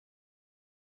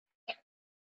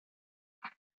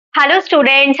Hello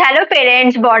students, hello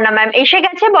parents, বর্ণা ma'am এসে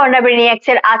গেছে বর্ণা ব্রেনিয়াক্স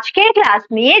এর আজকের ক্লাস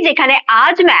নিয়ে, যেখানে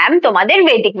আজ ম্যাম তোমাদের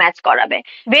ভেদিক ম্যাথস করাবে।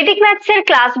 ভেদিক ম্যাথস এর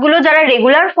ক্লাসগুলো যারা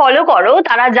রেগুলার ফলো করো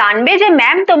তারা জানবে যে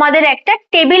ম্যাম তোমাদের একটা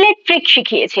টেবিলের ট্রিক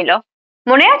শিখিয়েছিল।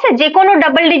 মনে আছে? যে কোনো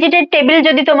ডাবল ডিজিটের টেবিল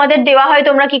যদি তোমাদের দেওয়া হয়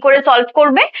তোমরা কি করে সলভ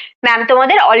করবে, ম্যাম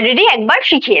তোমাদের অলরেডি একবার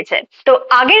শিখিয়েছে। তো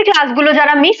আগের ক্লাসগুলো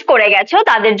যারা মিস করে গেছো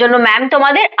তাদের জন্য ম্যাম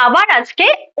তোমাদের আবার আজকে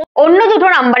অন্য দুটো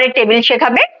নাম্বারের টেবিল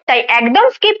শেখাবে, তাই একদম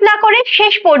স্কিপ না করে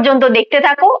শেষ পর্যন্ত দেখতে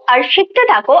থাকো আর শিখতে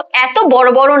থাকো এত বড়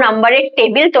বড় নাম্বারের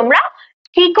টেবিল তোমরা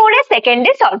কি করে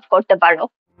সেকেন্ডে সলভ করতে পারো।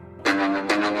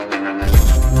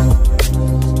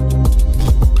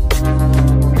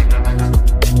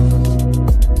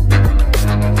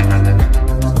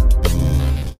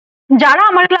 যারা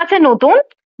আমার ক্লাসে নতুন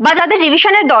বা যাদের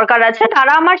রিভিশনের দরকার আছে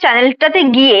তারা আমার চ্যানেলটাতে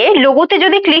গিয়ে লোগোতে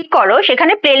যদি ক্লিক করো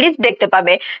সেখানে প্লেলিস্ট দেখতে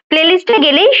পাবে। প্লেলিস্টে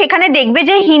গেলেই সেখানে দেখবে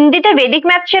যে হিন্দিতে ভেদিক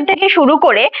ম্যাথস থেকে শুরু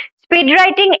করে স্পিড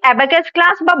রাইটিং, অ্যাবাকাস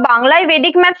ক্লাস বা বাংলায়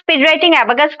Vedic maths, speed writing,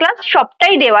 abacus class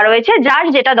সবটাই দেওয়া রয়েছে, যার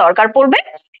যেটা দরকার পড়বে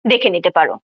দেখে নিতে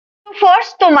পারো।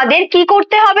 ফার্স্ট তোমাদের কি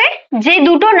করতে হবে, যে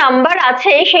দুটো নাম্বার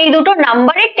আছে সেই দুটো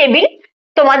নাম্বারের টেবিল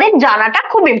তোমাদের জানাটা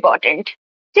খুব ইম্পর্টেন্ট।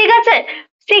 ঠিক আছে?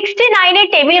 69 এর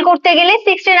টেবিল করতে গেলে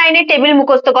 69 এর টেবিল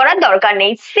মুখস্থ করার দরকার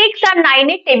নেই, 6 আর 9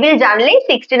 এর টেবিল জানলেই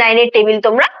 69 এর টেবিল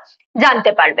তোমরা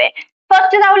জানতে পারবে।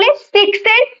 ফার্স্টে তাহলে 6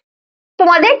 এর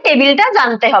তোমাদের টেবিলটা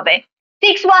জানতে হবে।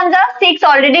 6 1 যা 6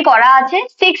 অলরেডি করা আছে,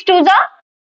 6 2 যা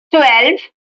 12,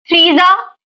 3 যা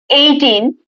 18,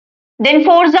 then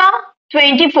 4 যা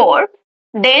 24,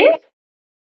 then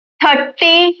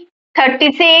 30,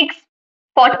 36,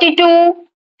 42,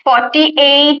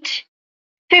 48,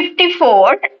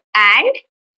 54 and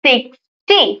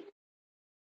 60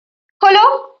 হলো।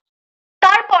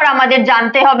 তারপর আমাদের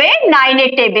জানতে হবে 9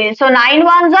 এর টেবিল। সো 9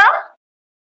 1 যা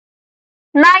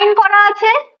 9 করা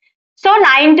আছে, সো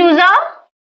 9 2 যা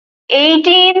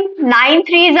 18, 9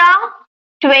 3 যা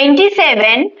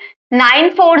 27, 9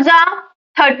 4 যা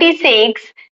 36,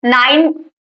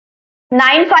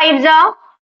 9 5 যা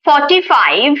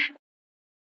 45,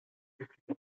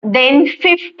 then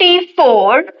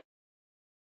 54,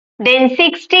 then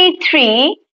 63,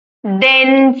 then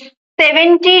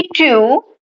 72,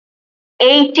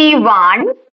 81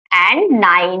 and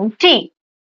 90।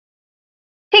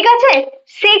 ঠিক আছে?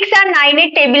 6 আর 9 এর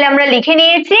টেবিল আমরা লিখে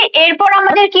নিয়েছি। এরপর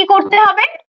আমাদের কি করতে হবে,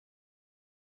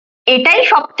 এটাই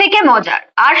সব থেকে মজার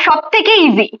আর সব থেকে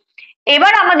ইজি।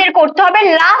 এবার আমাদের করতে হবে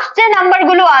লাস্ট যে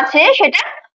নাম্বারগুলো আছে সেটা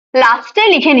লাস্টে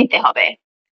লিখে নিতে হবে।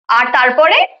 আর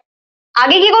তারপরে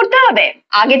আগে কি করতে হবে,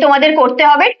 আগে তোমাদের করতে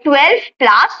হবে 12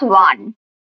 প্লাস 1।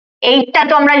 এইটা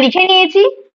তো আমরা লিখে নিয়েছি,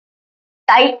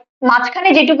 তাই মাঝখানে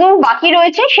যেটুকু বাকি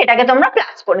রয়েছে সেটাকে তোমরা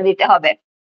প্লাস করে দিতে হবে।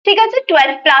 ঠিক আছে?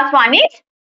 12 প্লাস 1 ইজ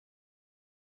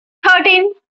 13,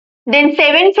 দেন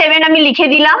 7 আমি লিখে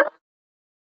দিলাম।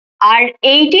 আর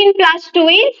 18 প্লাস 2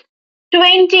 ইজ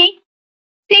 20,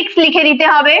 6 লিখে দিতে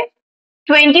হবে।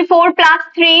 24 প্লাস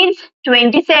 3 ইজ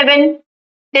 27,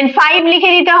 দেন 5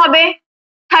 লিখে দিতে হবে।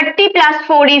 30 প্লাস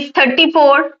 4 ইজ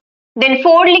 34, দেন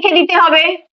 4 লিখে দিতে হবে।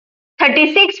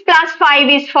 36 প্লাস 5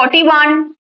 ইজ 41,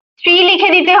 3 লিখে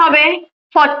দিতে হবে।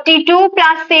 42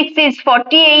 প্লাস 6 ইজ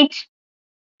 48,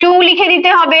 2 লিখে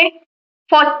দিতে হবে।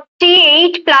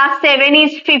 48 প্লাস 7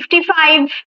 ইজ 55,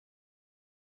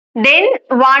 দেন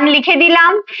 1 লিখে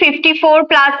দিলাম। 54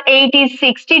 প্লাস 8 ইজ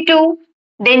 62,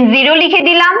 দেন 0 লিখে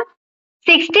দিলাম।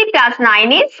 60 plus 9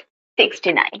 is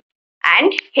 69 and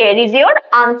here is your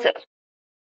answer.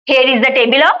 Here is the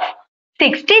table of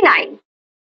 69.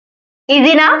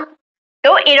 Easy না?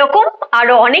 তো এরকম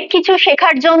আরো অনেক কিছু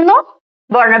শেখার জন্য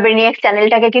বর্ণা ব্রেনিয়াক্স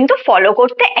চ্যানেলটাকে কিন্তু ফলো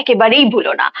করতে একেবারেই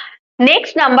ভুলো না।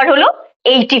 নেক্সট নাম্বার হলো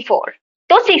 84।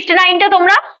 তো 69টা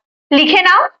তোমরা লিখে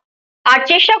নাও আর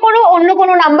চেষ্টা করো অন্য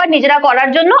কোনো নাম্বার নিজেরা করার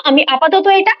জন্য। আমি আপাতত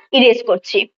এটা ইরেজ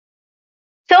করছি।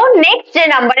 সো নেক্সট যে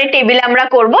নাম্বারের টেবিল আমরা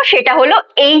করব সেটা হলো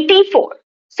 84।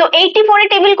 সো 84 এর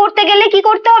টেবিল করতে গেলে কি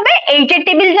করতে হবে, 8 এর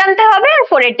টেবিল জানতে হবে আর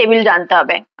 4 এর টেবিল জানতে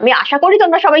হবে। আমি আশা করি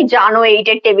তোমরা সবাই জানো 8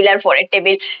 এর টেবিল আর 4 এর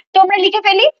টেবিল। তো আমরা লিখে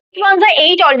ফেলি। 1 যা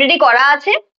 8 অলরেডি করা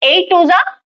আছে, 8 2 যা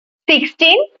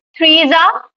 16, 3 যা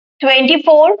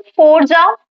 24, 4 যা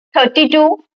 32,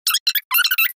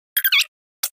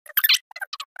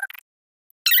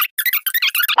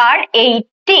 আর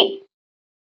 80।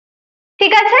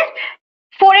 ঠিক আছে?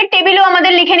 4 এর টেবিলও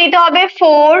আমাদের লিখে নিতে হবে।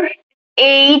 4,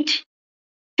 8,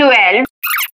 12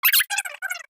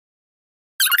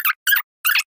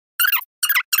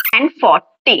 and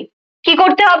 40। কি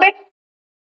করতে হবে,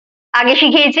 আগে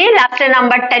শিখিয়েছি লাস্টের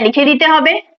নাম্বারটা লিখে দিতে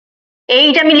হবে।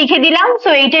 8 আমি লিখে দিলাম, সো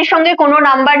 8 এর সঙ্গে কোনো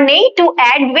নাম্বার নেই টু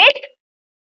অ্যাড উইথ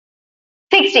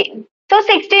 16, তো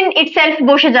 16 ইটসেলফ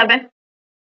বসে যাবে।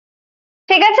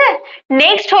 ঠিক আছে?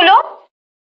 নেক্সট হলো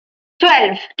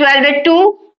 12 এর 2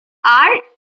 আর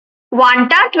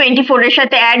 1টা 24 এর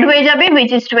সাথে অ্যাড হয়ে যাবে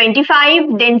which is 25,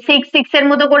 then 6 এর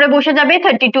মতো করে বসে যাবে,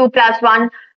 32 plus 1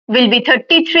 will be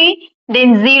 33, then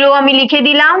 0 আমি লিখে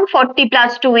দিলাম, 40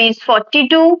 plus 2 is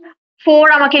 42, 4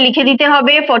 আমাকে লিখে দিতে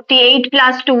হবে, 48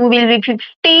 plus 2 will be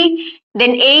 50,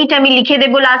 then 8 আমি লিখে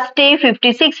দেবো লাস্টে,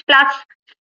 56 plus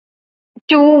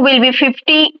 2 will be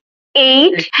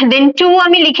 58, then 2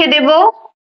 আমি লিখে দেবো,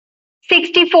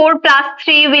 64 plus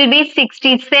 3 will be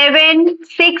 67,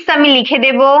 6 আমি লিখে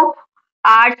দেবো,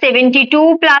 আর 72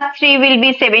 plus 3 will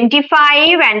be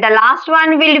 75, and the last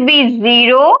one will be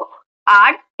 0,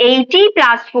 R 80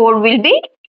 plus 4 will be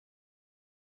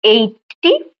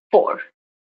 84.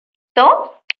 So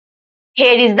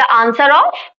here is the answer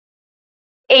of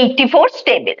 84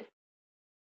 table.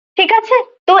 ঠিক আছে,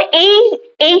 তো এই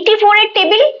 84 এর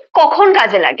টেবিল কখন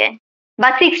কাজে লাগে, বা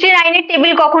 69 এর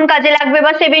টেবিল কখন কাজে লাগবে,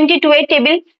 বা 72 এর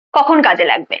টেবিল কখন কাজে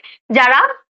লাগবে? যারা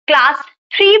ক্লাস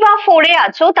 3 বা 4 এ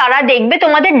আছো তারা দেখবে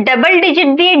তোমাদের ডাবল ডিজিট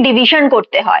দিয়ে ডিভিশন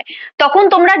করতে হয়, তখন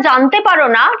তোমরা জানতে পারো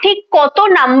না ঠিক কত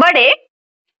নাম্বারে,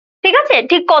 ঠিক আছে,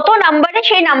 ঠিক কত নাম্বারে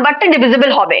সেই নাম্বারটা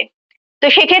ডিভিজিবল হবে। তো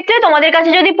সেক্ষেত্রে তোমাদের কাছে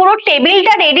যদি পুরো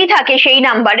টেবিলটা রেডি থাকে সেই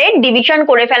নাম্বারে ডিভিশন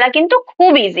করে ফেলা কিন্তু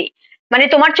খুব ইজি। মানে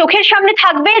তোমার চোখের সামনে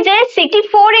থাকবে যে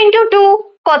 64 ইন্টু 2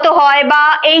 কত হয়, বা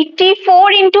 84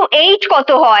 ইন্টু 8 কত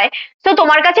হয়, তো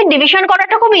তোমার কাছে ডিভিশন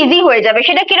করাটা খুব ইজি হয়ে যাবে।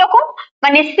 সেটা কিরকম,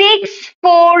 মানে 6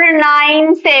 4 9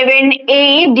 7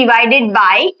 8 ডিভাইডেড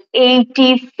বাই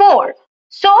 84।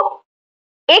 সো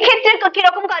এক্ষেত্রে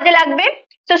কিরকম কাজে লাগবে,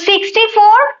 তো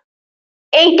 64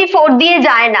 84 দিয়ে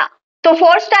যায় না, তো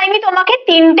ফার্স্ট টাইমই তোমাকে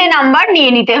তিনটে নাম্বার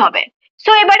নিয়ে নিতে হবে।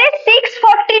 সো এবারে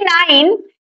 649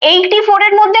 84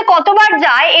 এর মধ্যে কতবার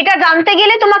যায় এটা জানতে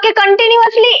গেলে তোমাকে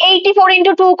কন্টিনিউয়াসলি 84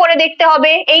 ইন্টু 2 করে দেখতে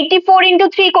হবে, 84 ইন্টু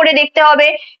 3 করে দেখতে হবে,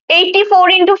 84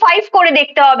 ইন্টু 5 করে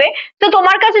দেখতে হবে। তো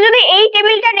তোমার কাছে যদি এই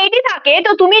টেবিলটা রেডি থাকে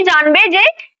তো তুমি জানবে যে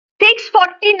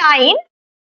 649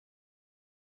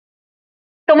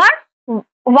 তোমার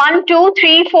 1 2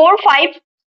 3 4 5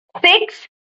 6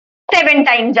 7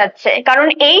 টাইম যাচ্ছে, কারণ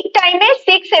 8 টাইমে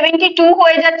 672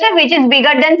 হয়ে যাচ্ছে which is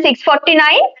bigger than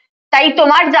 649, তাই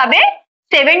তোমার যাবে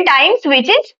 7 টাইমস which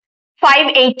is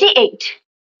 588।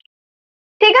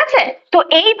 ঠিক আছে, তো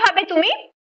এইভাবে তুমি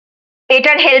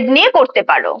এটার হেল্প নিয়ে করতে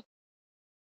পারো।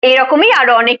 এরকমই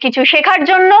আরো অনেক কিছু শেখার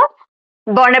জন্য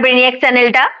বর্ণাবেনিয়াক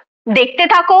চ্যানেলটা দেখতে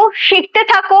থাকো, শিখতে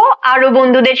থাকো, আরো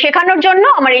বন্ধুদের শেখানোর জন্য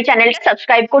আমার এই চ্যানেলটা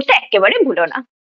সাবস্ক্রাইব করতে একেবারে ভুলো না।